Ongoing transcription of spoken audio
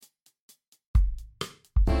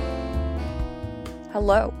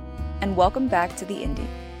Hello, and welcome back to The Indie,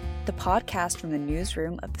 the podcast from the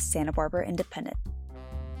newsroom of the Santa Barbara Independent.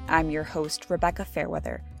 I'm your host, Rebecca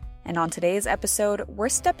Fairweather, and on today's episode, we're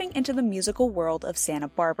stepping into the musical world of Santa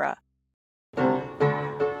Barbara.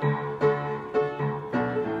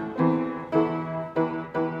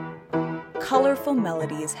 Colorful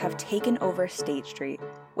melodies have taken over State Street,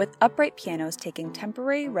 with upright pianos taking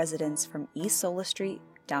temporary residence from East Sola Street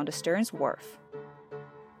down to Stearns Wharf.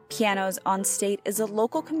 Pianos on State is a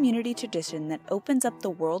local community tradition that opens up the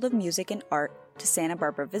world of music and art to Santa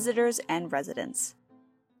Barbara visitors and residents.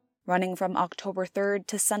 Running from October 3rd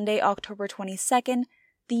to Sunday, October 22nd,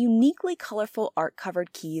 the uniquely colorful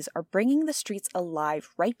art-covered keys are bringing the streets alive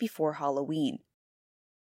right before Halloween.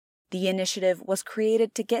 The initiative was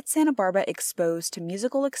created to get Santa Barbara exposed to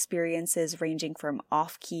musical experiences ranging from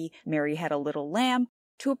off-key Mary Had a Little Lamb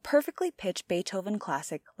to a perfectly pitched Beethoven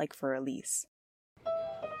classic like Für Elise.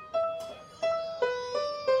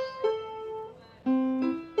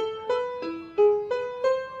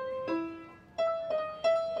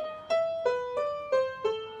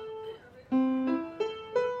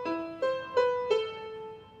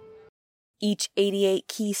 Each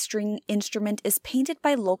 88-key string instrument is painted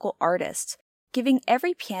by local artists, giving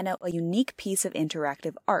every piano a unique piece of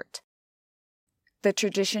interactive art. The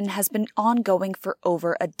tradition has been ongoing for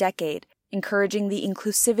over a decade, encouraging the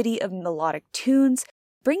inclusivity of melodic tunes,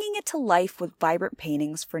 bringing it to life with vibrant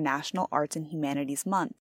paintings for National Arts and Humanities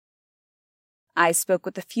Month. I spoke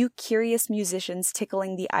with a few curious musicians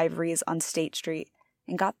tickling the ivories on State Street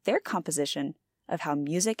and got their composition of how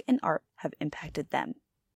music and art have impacted them.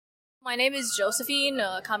 My name is Josephine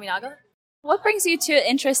Kaminaga. What brings you to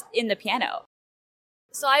interest in the piano?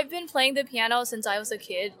 So I've been playing the piano since I was a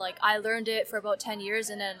kid. I learned it for about 10 years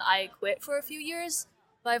and then I quit for a few years.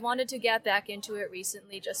 But I wanted to get back into it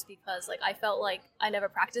recently just because I felt like I never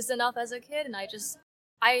practiced enough as a kid and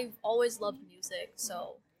I've always loved music.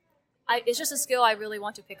 So it's just a skill I really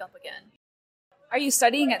want to pick up again. Are you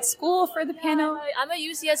studying at school for the piano? I'm a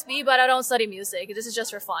UCSB, but I don't study music. This is just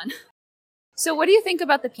for fun. So what do you think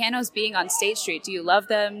about the pianos being on State Street? Do you love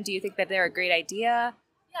them? Do you think that they're a great idea?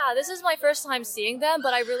 Yeah, this is my first time seeing them,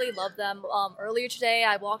 but I really love them. Earlier today,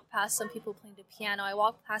 I walked past some people playing the piano. I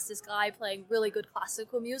walked past this guy playing really good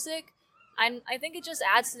classical music. And I think it just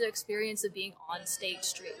adds to the experience of being on State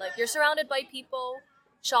Street. You're surrounded by people,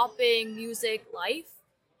 shopping, music, life.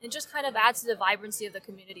 It just kind of adds to the vibrancy of the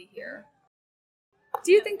community here.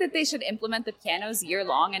 Do you think that they should implement the pianos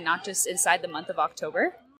year-long and not just inside the month of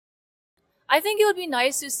October? I think it would be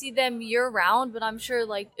nice to see them year-round, but I'm sure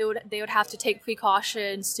they would have to take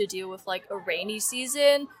precautions to deal with a rainy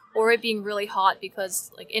season or it being really hot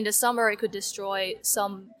because in the summer it could destroy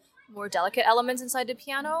some more delicate elements inside the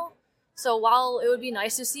piano. So while it would be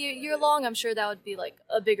nice to see it year-long, I'm sure that would be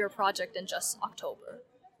a bigger project than just October.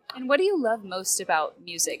 And what do you love most about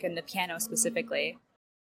music and the piano specifically?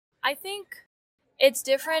 I think it's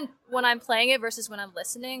different when I'm playing it versus when I'm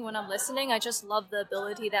listening. When I'm listening, I just love the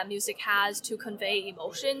ability that music has to convey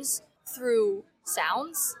emotions through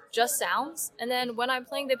sounds, just sounds. And then when I'm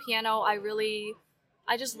playing the piano, I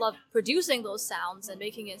just love producing those sounds and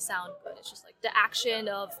making it sound good. It's just the action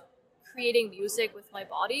of creating music with my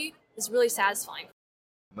body is really satisfying.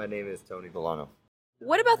 My name is Tony Villano.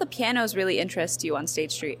 What about the pianos really interests you on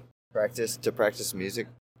State Street? Practice music.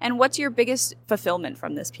 And what's your biggest fulfillment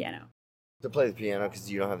from this piano? To play the piano because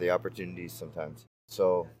you don't have the opportunities sometimes.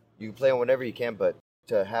 So you can play on whatever you can, but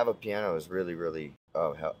to have a piano is really, really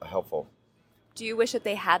helpful. Do you wish that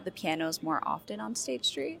they had the pianos more often on State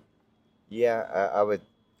Street? Yeah, I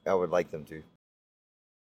would like them to.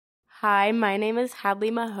 Hi, my name is Hadley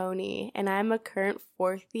Mahoney, and I'm a current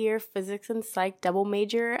fourth-year physics and psych double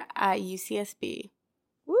major at UCSB.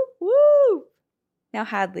 Whoop, whoop! Now,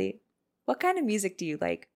 Hadley, what kind of music do you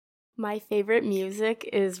like? My favorite music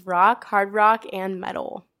is rock, hard rock, and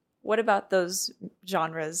metal. What about those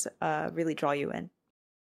genres really draw you in?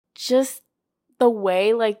 Just the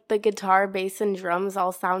way the guitar, bass, and drums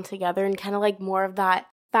all sound together and kind of more of that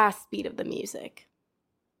fast beat of the music.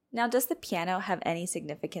 Now, does the piano have any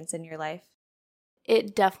significance in your life?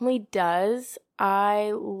 It definitely does.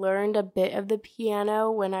 I learned a bit of the piano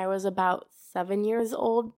when I was about 7 years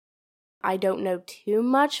old. I don't know too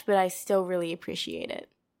much, but I still really appreciate it.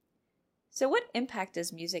 So what impact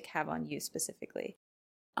does music have on you specifically?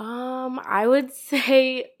 I would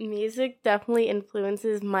say music definitely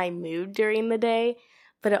influences my mood during the day,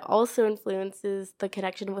 but it also influences the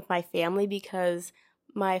connection with my family because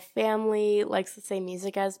my family likes the same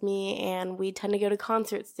music as me and we tend to go to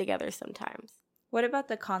concerts together sometimes. What about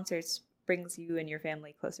the concerts brings you and your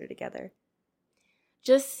family closer together?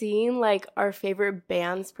 just seeing like our favorite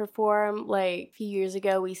bands perform. Like a few years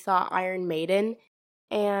ago, we saw Iron Maiden,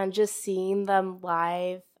 and just seeing them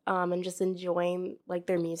live and just enjoying like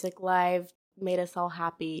their music live made us all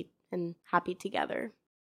happy and happy together.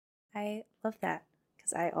 I love that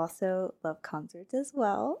because I also love concerts as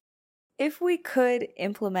well. If we could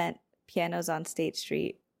implement Pianos on State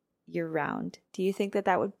Street year-round, do you think that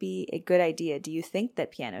that would be a good idea? Do you think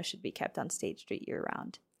that piano should be kept on State Street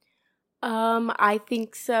year-round? I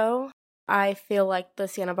think so. I feel like the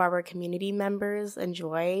Santa Barbara community members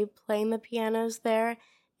enjoy playing the pianos there,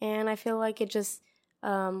 and I feel like it just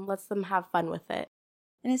lets them have fun with it.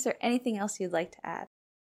 And is there anything else you'd like to add?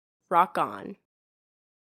 Rock on.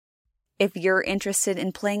 If you're interested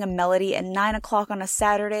in playing a melody at 9 o'clock on a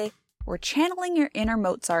Saturday or channeling your inner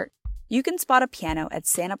Mozart, you can spot a piano at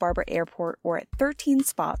Santa Barbara Airport or at 13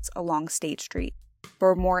 spots along State Street.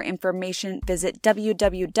 For more information, visit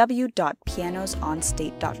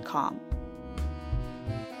www.pianosonstate.com.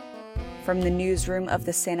 From the newsroom of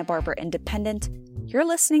the Santa Barbara Independent, you're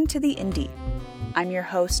listening to The Indie. I'm your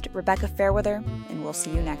host, Rebecca Fairweather, and we'll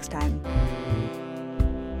see you next time.